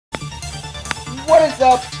What is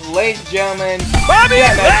up, ladies and gentlemen? Bobby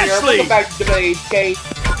Lashley! Welcome back to WWE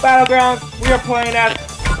Battlegrounds. We are playing as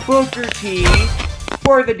Booker T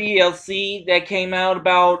for the DLC that came out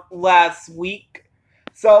about last week.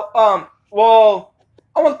 So, well,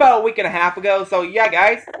 almost about a week and a half ago. So, yeah,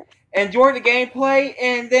 guys, enjoy the gameplay,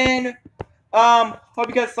 and then, hope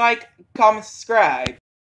you guys like, comment, subscribe.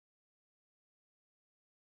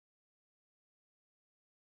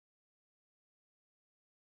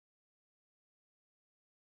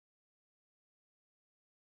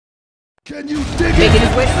 Can you dig it? Making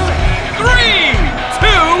his way through it. 3, 2,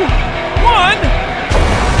 1.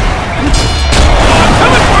 I'm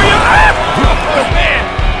coming for you! Oh, man!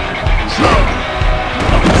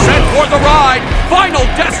 Set for the ride! Final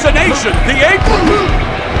destination, the apron!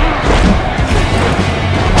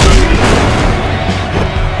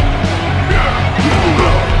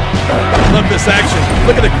 Love this action.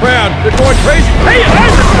 Look at the crowd. They're going crazy. Hey, an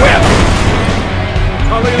Irish whip!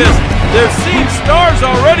 Oh, look at this. They've seen stars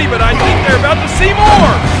already, but I think they're about to see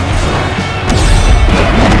more!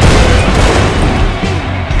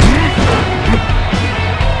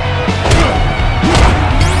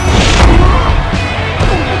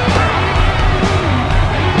 Oh,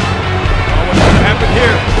 what's going to happen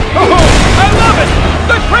here? Oh, I love it!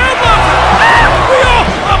 The crowd loves it! Ah, we all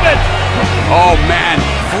love it! Oh, man,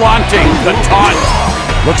 flaunting the taunt.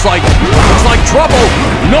 Looks like trouble.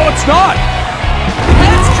 No, it's not.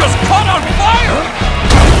 It's just caught on fire!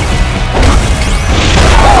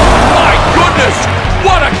 Oh my goodness!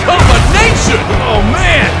 What a combination! Oh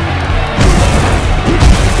man!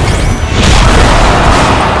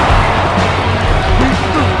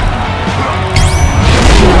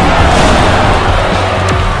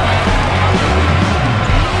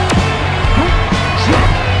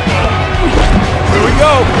 Here we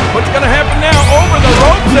go! What's gonna happen now? Over the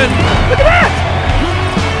ropes and look at that!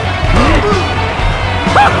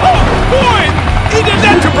 Oh, boy! He did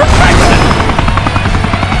that to perfection!